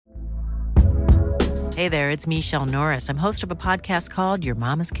Hey there, it's Michelle Norris. I'm host of a podcast called Your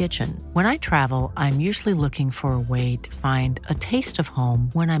Mama's Kitchen. When I travel, I'm usually looking for a way to find a taste of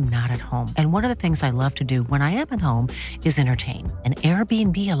home when I'm not at home. And one of the things I love to do when I am at home is entertain. And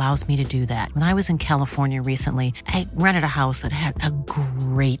Airbnb allows me to do that. When I was in California recently, I rented a house that had a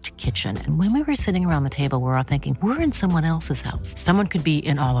great kitchen. And when we were sitting around the table, we were all thinking, we're in someone else's house. Someone could be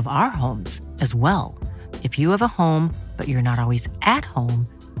in all of our homes as well. If you have a home, but you're not always at home,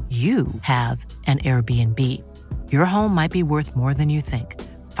 you have an Airbnb. Your home might be worth more than you think.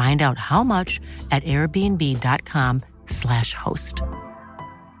 Find out how much at airbnb.com/host.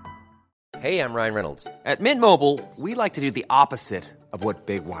 Hey, I'm Ryan Reynolds. At Mint Mobile, we like to do the opposite of what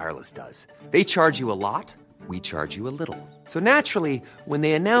Big Wireless does. They charge you a lot, we charge you a little. So naturally, when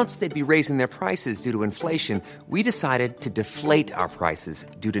they announced they'd be raising their prices due to inflation, we decided to deflate our prices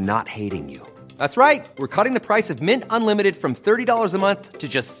due to not hating you. That's right. We're cutting the price of Mint Unlimited from $30 a month to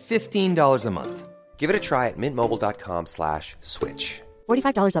just $15 a month. Give it a try at mintmobile.com/switch.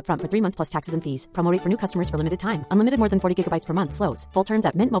 $45 up front for 3 months plus taxes and fees. Promo rate for new customers for limited time. Unlimited more than 40 gigabytes per month. Slows full terms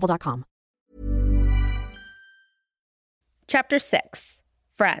at mintmobile.com. Chapter 6.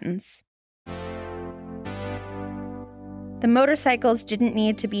 Friends. The motorcycles didn't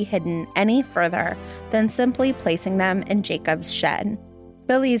need to be hidden any further than simply placing them in Jacob's shed.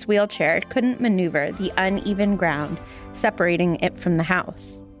 Billy's wheelchair couldn't maneuver the uneven ground separating it from the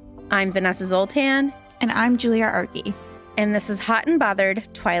house. I'm Vanessa Zoltan. And I'm Julia Argy. And this is Hot and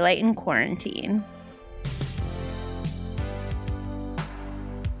Bothered, Twilight in Quarantine.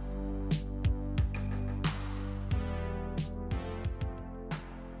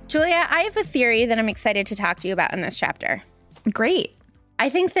 Julia, I have a theory that I'm excited to talk to you about in this chapter. Great. I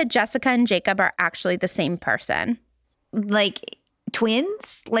think that Jessica and Jacob are actually the same person. Like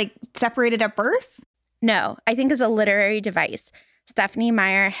twins? Like separated at birth? No, I think as a literary device, Stephenie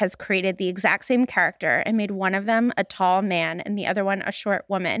Meyer has created the exact same character and made one of them a tall man and the other one a short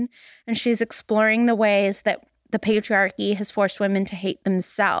woman. And she's exploring the ways that the patriarchy has forced women to hate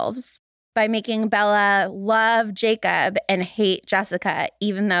themselves by making Bella love Jacob and hate Jessica,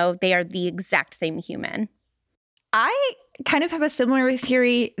 even though they are the exact same human. I kind of have a similar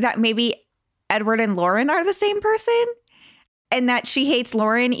theory that maybe Edward and Lauren are the same person. And that she hates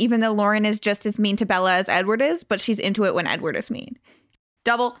Lauren, even though Lauren is just as mean to Bella as Edward is, but she's into it when Edward is mean.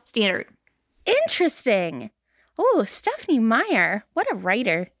 Double standard. Interesting. Oh, Stephenie Meyer. What a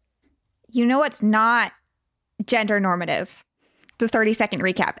writer. You know what's not gender normative? The 30-second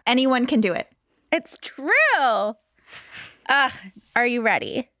recap. Anyone can do it. It's true. Are you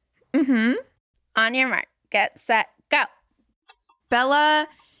ready? Mm-hmm. On your mark. Get set. Go. Bella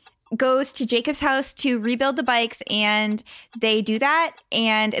goes to Jacob's house to rebuild the bikes, and they do that,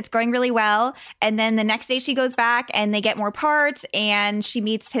 and it's going really well. And then the next day she goes back and they get more parts, and she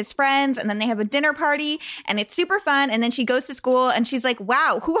meets his friends, and then they have a dinner party, and it's super fun. And then she goes to school and she's like,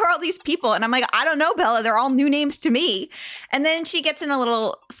 wow, who are all these people? And I'm like, I don't know, Bella, they're all new names to me. And then she gets in a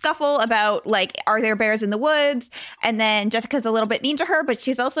little scuffle about like, are there bears in the woods? And then Jessica's a little bit mean to her, but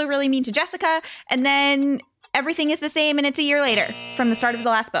she's also really mean to Jessica. And then everything is the same, and it's a year later from the start of the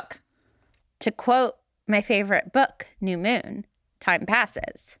last book. To quote my favorite book, New Moon, time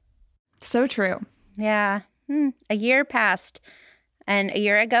passes. So true. Yeah. A year passed. And a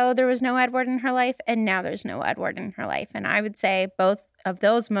year ago, there was no Edward in her life. And now there's no Edward in her life. And I would say both of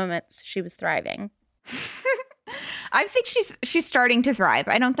those moments, she was thriving. I think she's starting to thrive.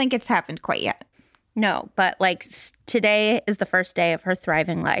 I don't think it's happened quite yet. No, but like today is the first day of her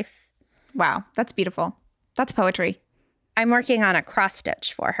thriving life. Wow. That's beautiful. That's poetry. I'm working on a cross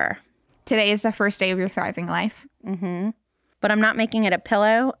stitch for her. Today is the first day of your thriving life. Mm-hmm. But I'm not making it a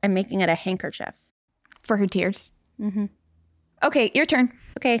pillow. I'm making it a handkerchief. For her tears. Mm-hmm. Okay, your turn.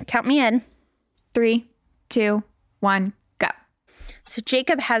 Okay, count me in. 3, 2, 1, go. So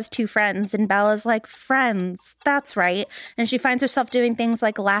Jacob has two friends, and Bella's like, friends, that's right. And she finds herself doing things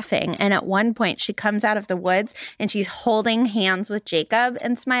like laughing. And at one point, she comes out of the woods, and she's holding hands with Jacob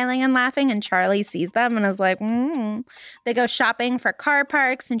and smiling and laughing. And Charlie sees them and is like, They go shopping for car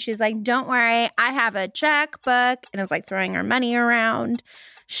parks, and she's like, don't worry, I have a checkbook, and is like throwing her money around.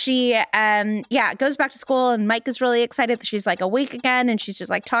 She, goes back to school, and Mike is really excited that she's like awake again, and she's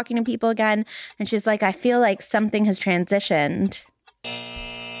just like talking to people again. And she's like, I feel like something has transitioned.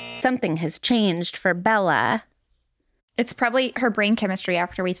 Something has changed for Bella. It's probably her brain chemistry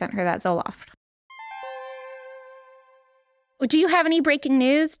after we sent her that Zoloft. Do you have any breaking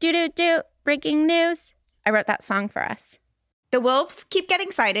news? Breaking news? I wrote that song for us. The wolves keep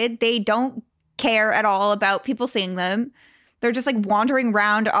getting sighted. They don't care at all about people seeing them. They're just like wandering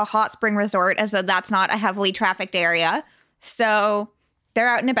around a hot spring resort as though that's not a heavily trafficked area. So they're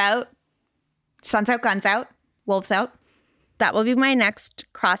out and about. Sun's out, guns out, wolves out. That will be my next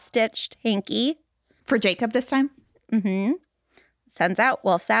cross-stitched hanky. For Jacob this time? Mm-hmm. Sun's out,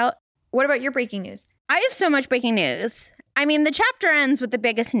 wolf's out. What about your breaking news? I have so much breaking news. I mean, the chapter ends with the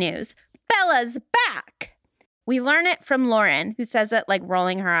biggest news. Bella's back. We learn it from Lauren, who says it like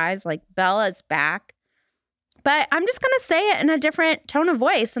rolling her eyes, like Bella's back. But I'm just going to say it in a different tone of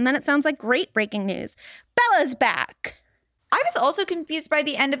voice, and then it sounds like great breaking news. Bella's back. I was also confused by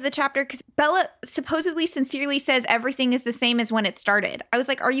the end of the chapter because Bella supposedly sincerely says everything is the same as when it started. I was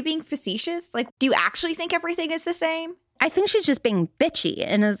like, are you being facetious? Like, do you actually think everything is the same? I think she's just being bitchy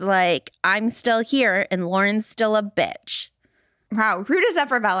and is like, I'm still here and Lauren's still a bitch. Wow, rude as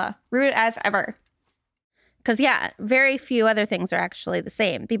ever, Bella. Rude as ever. Because, yeah, very few other things are actually the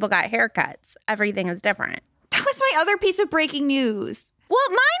same. People got haircuts. Everything is different. That was my other piece of breaking news. Well,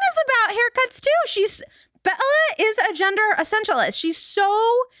 mine is about haircuts, too. Bella is a gender essentialist. She's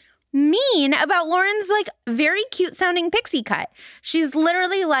so mean about Lauren's, like, very cute-sounding pixie cut. She's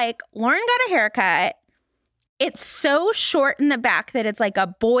literally like, Lauren got a haircut. It's so short in the back that it's like a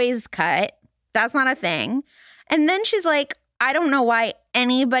boy's cut. That's not a thing. And then she's like, I don't know why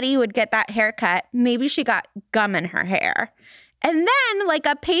anybody would get that haircut. Maybe she got gum in her hair. And then, like,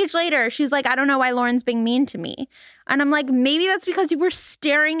 a page later, she's like, I don't know why Lauren's being mean to me. And I'm like, maybe that's because you were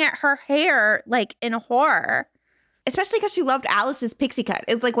staring at her hair, like, in horror. Especially because she loved Alice's pixie cut.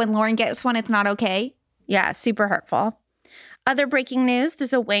 It's like when Lauren gets one, it's not okay. Yeah, super hurtful. Other breaking news,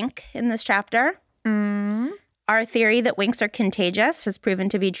 there's a wink in this chapter. Our theory that winks are contagious has proven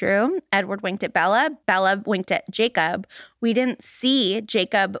to be true. Edward winked at Bella. Bella winked at Jacob. We didn't see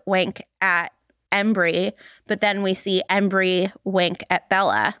Jacob wink at Embry, but then we see Embry wink at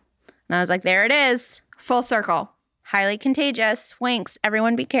Bella. And I was like, there it is. Full circle. Highly contagious. Winks.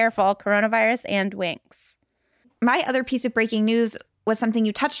 Everyone be careful. Coronavirus and winks. My other piece of breaking news was something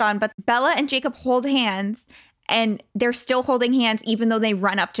you touched on, but Bella and Jacob hold hands, and they're still holding hands even though they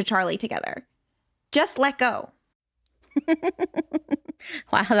run up to Charlie together. Just let go.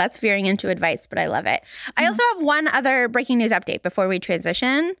 Wow, that's veering into advice, but I love it. I also have one other breaking news update before we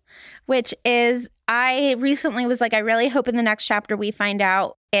transition, which is I recently was like, I really hope in the next chapter we find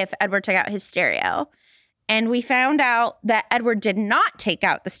out if Edward took out his stereo. And we found out that Edward did not take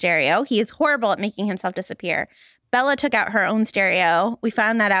out the stereo. He is horrible at making himself disappear. Bella took out her own stereo. We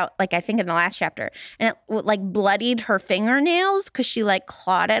found that out, like, I think in the last chapter. And it, like, bloodied her fingernails because she, like,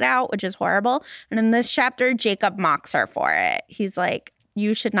 clawed it out, which is horrible. And in this chapter, Jacob mocks her for it. He's like,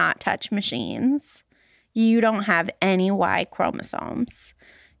 you should not touch machines. You don't have any Y chromosomes.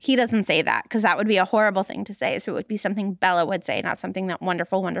 He doesn't say that because that would be a horrible thing to say. So it would be something Bella would say, not something that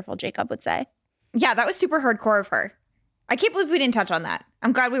wonderful, wonderful Jacob would say. Yeah, that was super hardcore of her. I can't believe we didn't touch on that.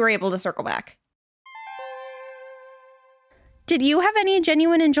 I'm glad we were able to circle back. Did you have any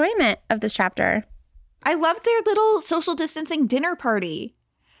genuine enjoyment of this chapter? I loved their little social distancing dinner party.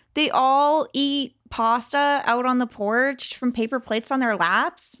 They all eat pasta out on the porch from paper plates on their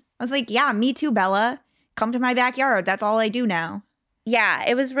laps. I was like, yeah, me too, Bella. Come to my backyard. That's all I do now. Yeah,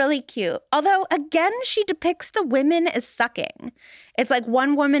 it was really cute. Although, again, she depicts the women as sucking. It's like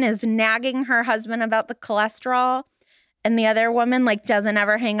one woman is nagging her husband about the cholesterol, and the other woman, like, doesn't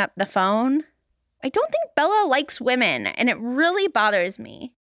ever hang up the phone. I don't think Bella likes women, and it really bothers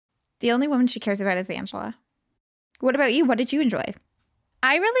me. The only woman she cares about is Angela. What about you? What did you enjoy?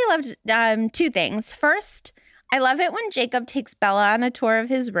 I really loved two things. First, I love it when Jacob takes Bella on a tour of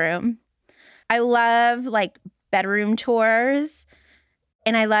his room. I love, like, bedroom tours,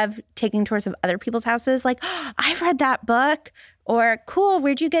 and I love taking tours of other people's houses. Like, oh, I've read that book, or cool,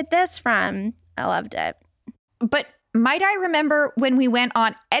 where'd you get this from? I loved it. But might I remember when we went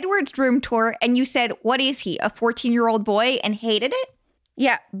on Edward's room tour and you said, what is he, a 14-year-old boy, and hated it?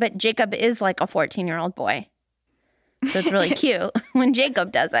 Yeah, but Jacob is like a 14-year-old boy. So it's really cute when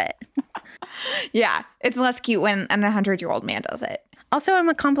Jacob does it. Yeah, it's less cute when an 100-year-old man does it. Also, I'm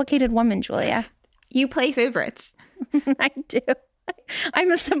a complicated woman, Julia. You play favorites. I do.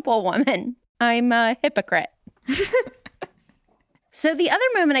 I'm a simple woman. I'm a hypocrite. So the other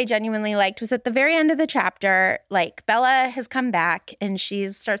moment I genuinely liked was at the very end of the chapter, like Bella has come back and she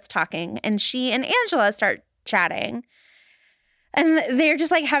starts talking and she and Angela start chatting. And they're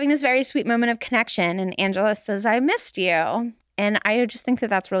just like having this very sweet moment of connection. And Angela says, I missed you. And I just think that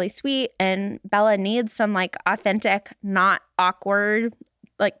that's really sweet. And Bella needs some like authentic, not awkward,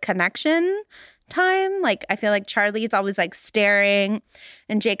 like connection time. Like I feel like Charlie's always like staring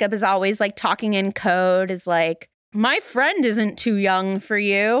and Jacob is always like talking in code, is like, my friend isn't too young for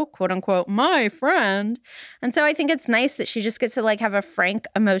you, quote unquote, my friend. And so I think it's nice that she just gets to like have a frank,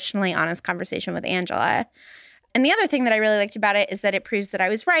 emotionally honest conversation with Angela. And the other thing that I really liked about it is that it proves that I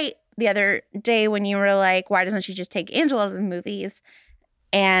was right the other day when you were like, why doesn't she just take Angela to the movies?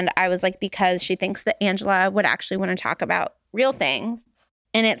 And I was like, because she thinks that Angela would actually want to talk about real things.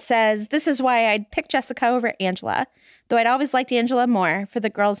 And it says, this is why I'd pick Jessica over Angela, though I'd always liked Angela more for the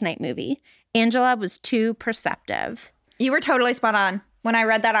girls' night movie. Angela was too perceptive. You were totally spot on. When I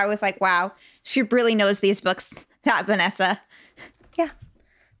read that, I was like, wow, she really knows these books, that Vanessa. Yeah.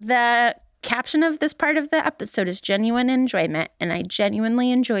 The caption of this part of the episode is genuine enjoyment, and I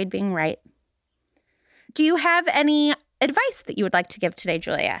genuinely enjoyed being right. Do you have any advice that you would like to give today,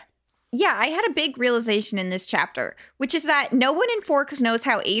 Julia? Yeah, I had a big realization in this chapter, which is that no one in Forks knows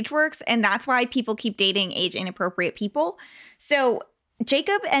how age works, and that's why people keep dating age-inappropriate people. So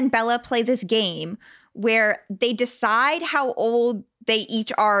Jacob and Bella play this game where they decide how old they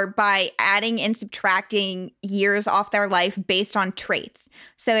each are by adding and subtracting years off their life based on traits.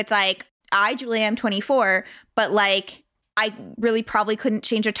 So it's like, I, Julia, am 24, but like, I really probably couldn't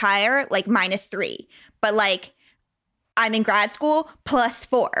change a tire, like -3. But like, I'm in grad school,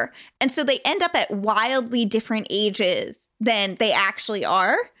 +4. And so they end up at wildly different ages than they actually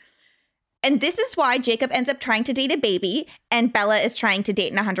are. And this is why Jacob ends up trying to date a baby and Bella is trying to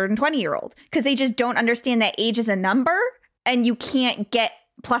date an 120-year-old, because they just don't understand that age is a number and you can't get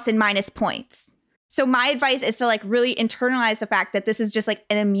plus and minus points. So my advice is to like really internalize the fact that this is just like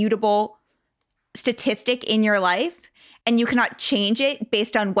an immutable statistic in your life and you cannot change it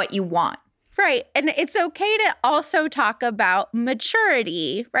based on what you want. Right. And it's okay to also talk about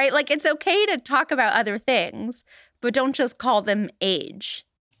maturity, right? Like it's okay to talk about other things, but don't just call them age.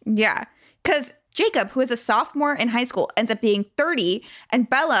 Yeah. Because Jacob, who is a sophomore in high school, ends up being 30, and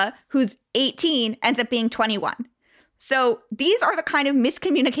Bella, who's 18, ends up being 21. So these are the kind of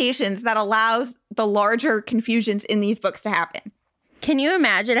miscommunications that allows the larger confusions in these books to happen. Can you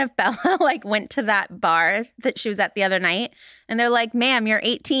imagine if Bella like went to that bar that she was at the other night and they're like, ma'am, you're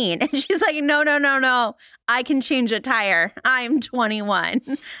 18. And she's like, no. I can change a tire. I'm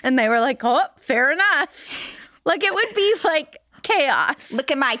 21. And they were like, oh, fair enough. Like it would be like chaos.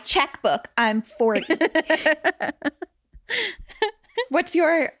 Look at my checkbook. I'm 40. What's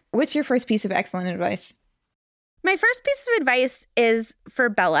your first piece of excellent advice? My first piece of advice is for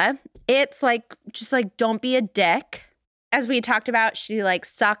Bella. It's like, just like, don't be a dick. As we talked about, she like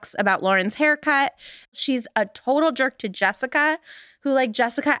sucks about Lauren's haircut. She's a total jerk to Jessica, who like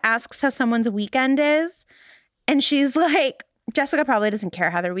Jessica asks how someone's weekend is. And she's like, Jessica probably doesn't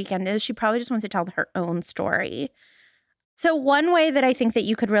care how their weekend is. She probably just wants to tell her own story. So one way that I think that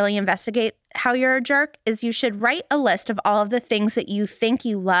you could really investigate how you're a jerk is you should write a list of all of the things that you think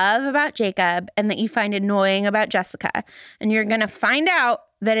you love about Jacob and that you find annoying about Jessica. And you're going to find out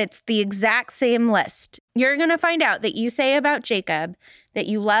that it's the exact same list. You're going to find out that you say about Jacob that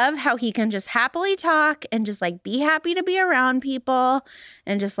you love how he can just happily talk and just like be happy to be around people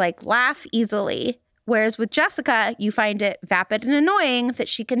and just like laugh easily. Whereas with Jessica, you find it vapid and annoying that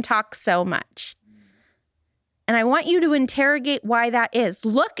she can talk so much. And I want you to interrogate why that is.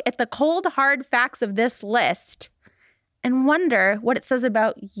 Look at the cold, hard facts of this list and wonder what it says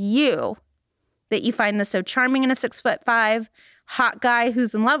about you that you find this so charming in a 6'5" hot guy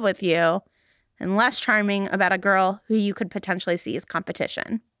who's in love with you and less charming about a girl who you could potentially see as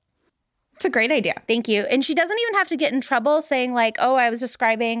competition. It's a great idea. Thank you. And she doesn't even have to get in trouble saying like, oh, I was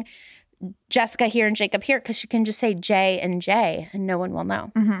describing Jessica here and Jacob here, because she can just say J and J and no one will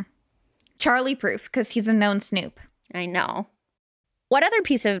know. Mm-hmm. Charlie proof, because he's a known snoop. I know. What other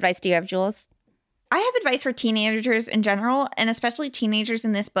piece of advice do you have, Jules? I have advice for teenagers in general, and especially teenagers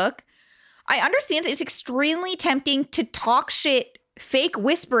in this book. I understand it's extremely tempting to talk shit, fake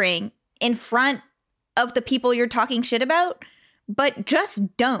whispering in front of the people you're talking shit about, but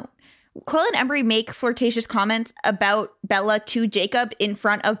just don't. Quill and Embry make flirtatious comments about Bella to Jacob in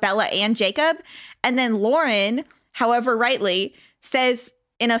front of Bella and Jacob, and then Lauren, however rightly, says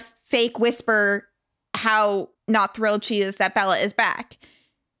in a fake whisper how not thrilled she is that Bella is back.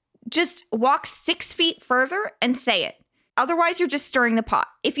 Just walk 6 feet further and say it. Otherwise, you're just stirring the pot.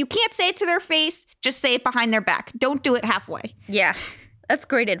 If you can't say it to their face, just say it behind their back. Don't do it halfway. Yeah, that's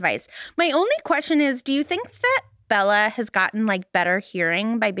great advice. My only question is, do you think that Bella has gotten like better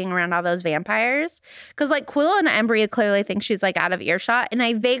hearing by being around all those vampires? Because like Quill and Embry clearly think she's like out of earshot. And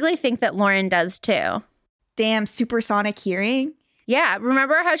I vaguely think that Lauren does too. Damn, supersonic hearing. Yeah.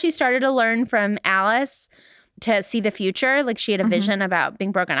 Remember how she started to learn from Alice to see the future? Like she had a vision about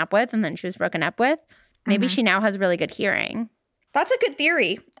being broken up with and then she was broken up with. Maybe she now has really good hearing. That's a good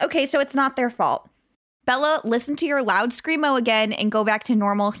theory. Okay, so it's not their fault. Bella, listen to your loud screamo again and go back to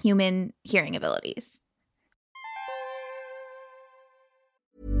normal human hearing abilities.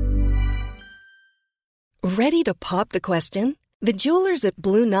 Ready to pop the question? The jewelers at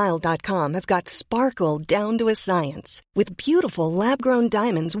BlueNile.com have got sparkle down to a science with beautiful lab-grown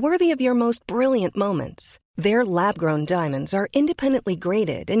diamonds worthy of your most brilliant moments. Their lab-grown diamonds are independently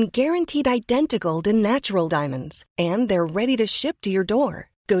graded and guaranteed identical to natural diamonds, and they're ready to ship to your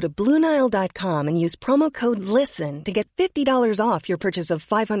door. Go to BlueNile.com and use promo code LISTEN to get $50 off your purchase of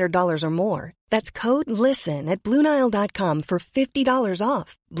 $500 or more. That's code LISTEN at BlueNile.com for $50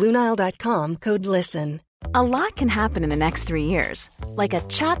 off. BlueNile.com, code LISTEN. A lot can happen in the next 3 years. Like a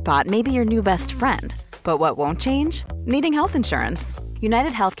chatbot may be your new best friend. But what won't change? Needing health insurance.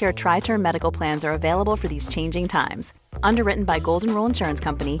 United Healthcare Tri-Term Medical Plans are available for these changing times. Underwritten by Golden Rule Insurance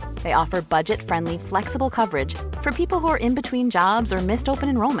Company, they offer budget-friendly, flexible coverage for people who are in between jobs or missed open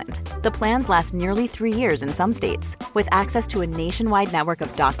enrollment. The plans last nearly 3 years in some states, with access to a nationwide network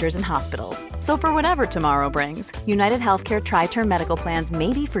of doctors and hospitals. So for whatever tomorrow brings, United Healthcare Tri-Term Medical Plans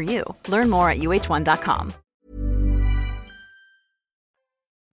may be for you. Learn more at uh1.com.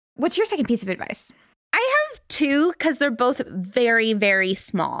 What's your second piece of advice? I have two because they're both very, very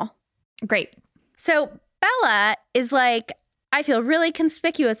small. Great. So Bella is like, I feel really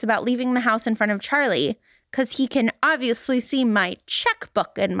conspicuous about leaving the house in front of Charlie because he can obviously see my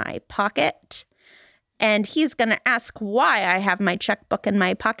checkbook in my pocket. And he's going to ask why I have my checkbook in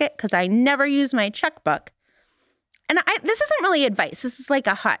my pocket because I never use my checkbook. And this isn't really advice. This is like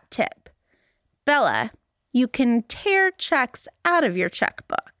a hot tip. Bella, you can tear checks out of your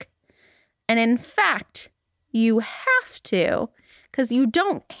checkbook. And in fact, you have to, because you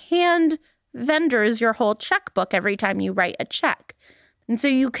don't hand vendors your whole checkbook every time you write a check. And so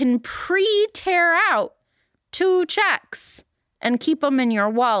you can pre-tear out 2 checks and keep them in your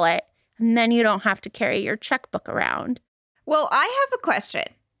wallet, and then you don't have to carry your checkbook around. Well, I have a question.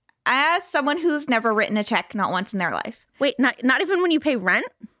 As someone who's never written a check not once in their life. Wait, not even when you pay rent?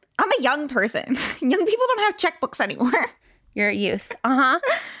 I'm a young person. Young people don't have checkbooks anymore. You're a youth. Uh-huh.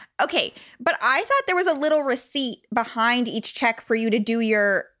 Okay, but I thought there was a little receipt behind each check for you to do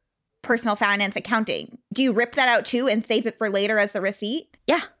your personal finance accounting. Do you rip that out too and save it for later as the receipt?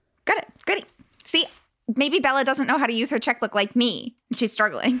 Yeah. Got it. Goody. See, maybe Bella doesn't know how to use her checkbook like me. She's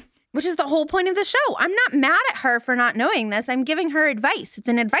struggling. Which is the whole point of the show. I'm not mad at her for not knowing this. I'm giving her advice. It's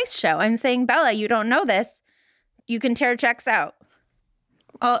an advice show. I'm saying, Bella, you don't know this. You can tear checks out.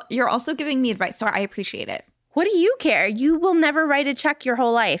 Well, you're also giving me advice, so I appreciate it. What do you care? You will never write a check your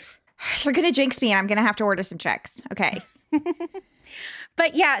whole life. You're going to jinx me and I'm going to have to order some checks. Okay.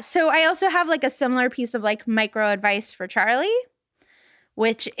 But yeah, so I also have like a similar piece of like micro advice for Charlie,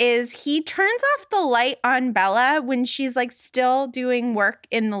 which is he turns off the light on Bella when she's like still doing work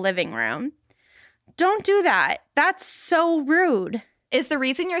in the living room. Don't do that. That's so rude. Is the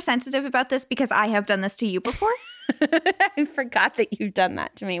reason you're sensitive about this because I have done this to you before? I forgot that you've done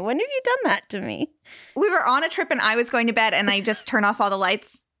that to me. When have you done that to me? We were on a trip and I was going to bed and I just turn off all the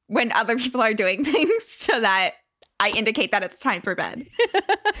lights when other people are doing things so that I indicate that it's time for bed.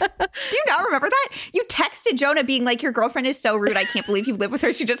 Do you not remember that? You texted Jonah being like, your girlfriend is so rude. I can't believe you live with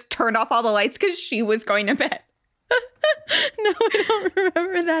her. She just turned off all the lights because she was going to bed. No, I don't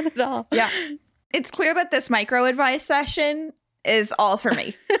remember that at all. Yeah. It's clear that this micro advice session is all for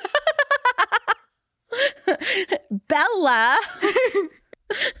me. Bella.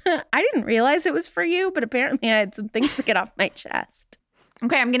 I didn't realize it was for you, but apparently I had some things to get off my chest.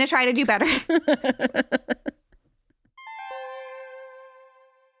 Okay, I'm going to try to do better.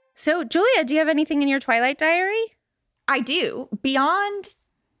 So, Julia, do you have anything in your Twilight diary? I do. Beyond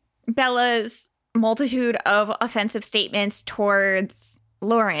Bella's multitude of offensive statements towards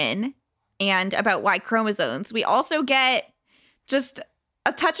Lauren and about Y chromosomes, we also get just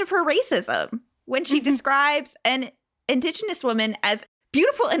a touch of her racism when she describes an Indigenous woman as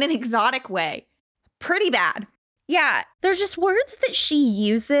beautiful in an exotic way. Pretty bad. Yeah, they're just words that she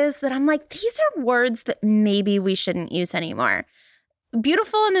uses that I'm like, these are words that maybe we shouldn't use anymore.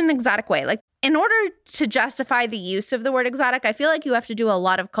 Beautiful in an exotic way. Like, in order to justify the use of the word exotic, I feel like you have to do a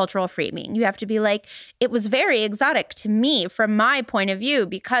lot of cultural framing. You have to be like, it was very exotic to me from my point of view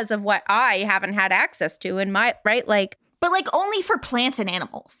because of what I haven't had access to in my, right? Like, but like only for plants and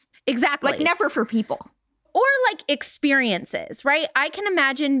animals. Exactly. Like never for people. Or like experiences, right? I can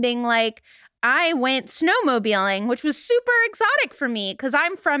imagine being like, I went snowmobiling, which was super exotic for me because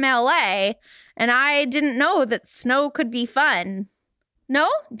I'm from LA and I didn't know that snow could be fun. No?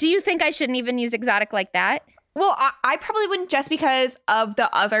 Do you think I shouldn't even use exotic like that? Well, I probably wouldn't, just because of the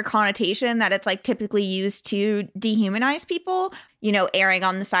other connotation that it's like typically used to dehumanize people, you know, erring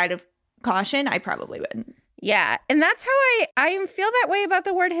on the side of caution. I probably wouldn't. Yeah. And that's how I feel that way about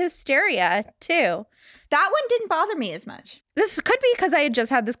the word hysteria, too. That one didn't bother me as much. This could be because I had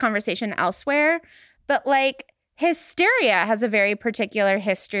just had this conversation elsewhere, But like Hysteria has a very particular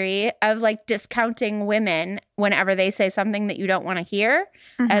history of like discounting women whenever they say something that you don't want to hear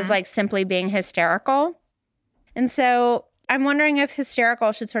as like simply being hysterical. And so I'm wondering if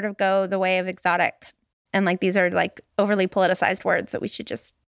hysterical should sort of go the way of exotic. And like these are like overly politicized words that we should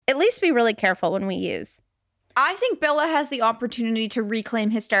just at least be really careful when we use. I think Bella has the opportunity to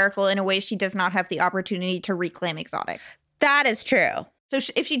reclaim hysterical in a way she does not have the opportunity to reclaim exotic. That is true. So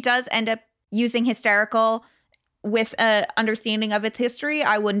if she does end up using hysterical with a understanding of its history,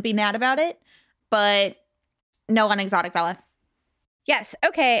 I wouldn't be mad about it. But no on exotic, Bella. Yes.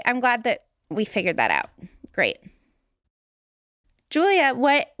 Okay. I'm glad that we figured that out. Great. Julia,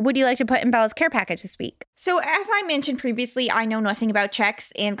 what would you like to put in Bella's care package this week? So as I mentioned previously, I know nothing about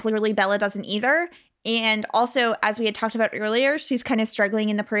checks, and clearly Bella doesn't either. And also, as we had talked about earlier, she's kind of struggling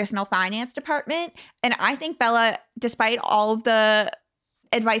in the personal finance department. And I think Bella, despite all of the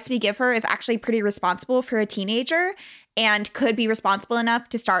advice we give her, is actually pretty responsible for a teenager and could be responsible enough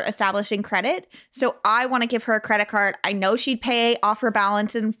to start establishing credit. So I want to give her a credit card. I know she'd pay off her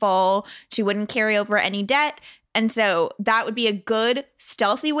balance in full. She wouldn't carry over any debt. And so that would be a good,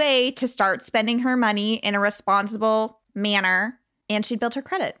 stealthy way to start spending her money in a responsible manner. And she'd build her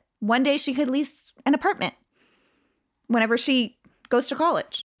credit. One day she could lease an apartment whenever she goes to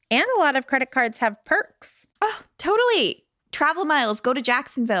college. And a lot of credit cards have perks. Oh, totally. Travel miles, go to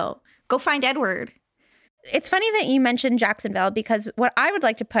Jacksonville, go find Edward. It's funny that you mentioned Jacksonville because what I would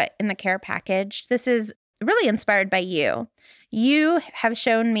like to put in the care package, this is really inspired by you. You have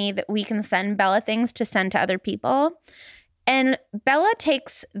shown me that we can send Bella things to send to other people. And Bella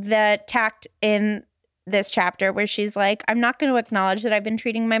takes the tact in this chapter where she's like, I'm not going to acknowledge that I've been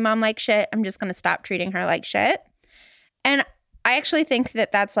treating my mom like shit. I'm just going to stop treating her like shit. And I actually think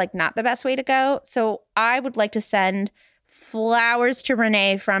that that's like not the best way to go. So I would like to send flowers to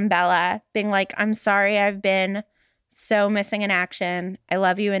Renee from Bella, being like, I'm sorry I've been so missing in action. I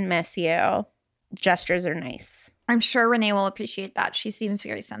love you and miss you. Gestures are nice. I'm sure Renee will appreciate that. She seems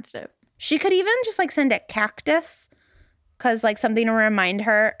very sensitive. She could even just like send a cactus because like something to remind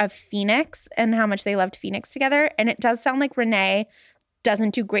her of Phoenix and how much they loved Phoenix together. And it does sound like Renee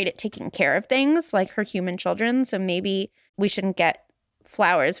doesn't do great at taking care of things like her human children. So maybe we shouldn't get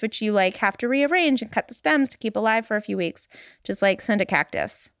flowers, which you like have to rearrange and cut the stems to keep alive for a few weeks. Just like send a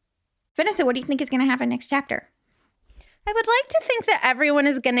cactus. Vanessa, what do you think is going to happen next chapter? I would like to think that everyone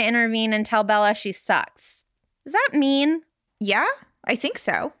is going to intervene and tell Bella she sucks. Does that mean? Yeah, I think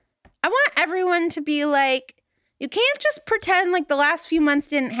so. I want everyone to be like, you can't just pretend like the last few months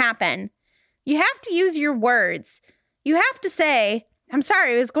didn't happen. You have to use your words. You have to say, I'm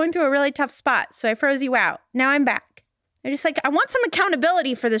sorry, I was going through a really tough spot, so I froze you out. Now I'm back. They're just like, I want some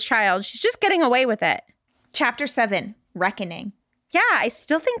accountability for this child. She's just getting away with it. Chapter 7, Reckoning. Yeah, I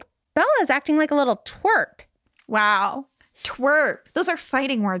still think Bella is acting like a little twerp. Wow. Twerp. Those are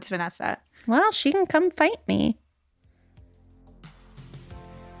fighting words, Vanessa. Well, she can come fight me.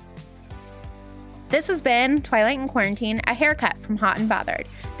 This has been Twilight in Quarantine, a haircut from Hot and Bothered.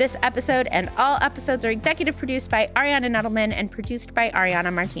 This episode and all episodes are executive produced by Ariana Nettleman and produced by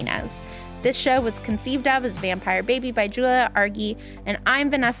Ariana Martinez. This show was conceived of as Vampire Baby by Julia Argy, and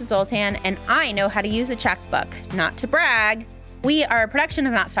I'm Vanessa Zoltan, and I know how to use a checkbook. Not to brag. We are a production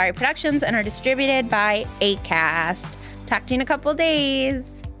of Not Sorry Productions and are distributed by Acast. Talk to you in a couple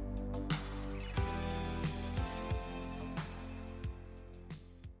days.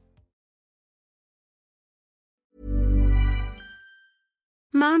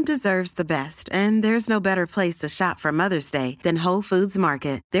 Mom deserves the best, and there's no better place to shop for Mother's Day than Whole Foods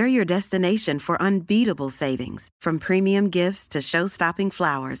Market. They're your destination for unbeatable savings, from premium gifts to show-stopping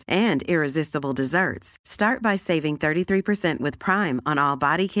flowers and irresistible desserts. Start by saving 33% with Prime on all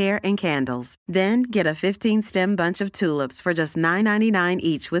body care and candles. Then get a 15-stem bunch of tulips for just $9.99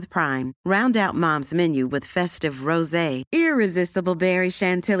 each with Prime. Round out Mom's menu with festive rosé, irresistible berry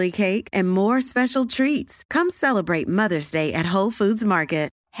chantilly cake, and more special treats. Come celebrate Mother's Day at Whole Foods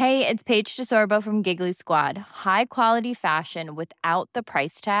Market. Hey, it's Paige DeSorbo from Giggly Squad. High quality fashion without the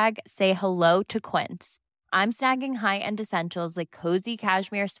price tag. Say hello to Quince. I'm snagging high-end essentials like cozy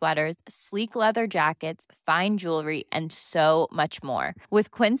cashmere sweaters, sleek leather jackets, fine jewelry, and so much more.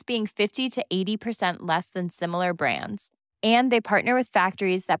 With Quince being 50 to 80% less than similar brands. And they partner with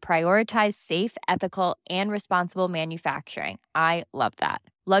factories that prioritize safe, ethical, and responsible manufacturing. I love that.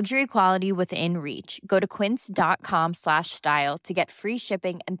 Luxury quality within reach. Go to quince.com/style to get free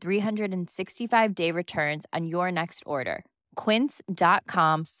shipping and 365-day returns on your next order.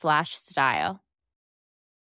 Quince.com/style.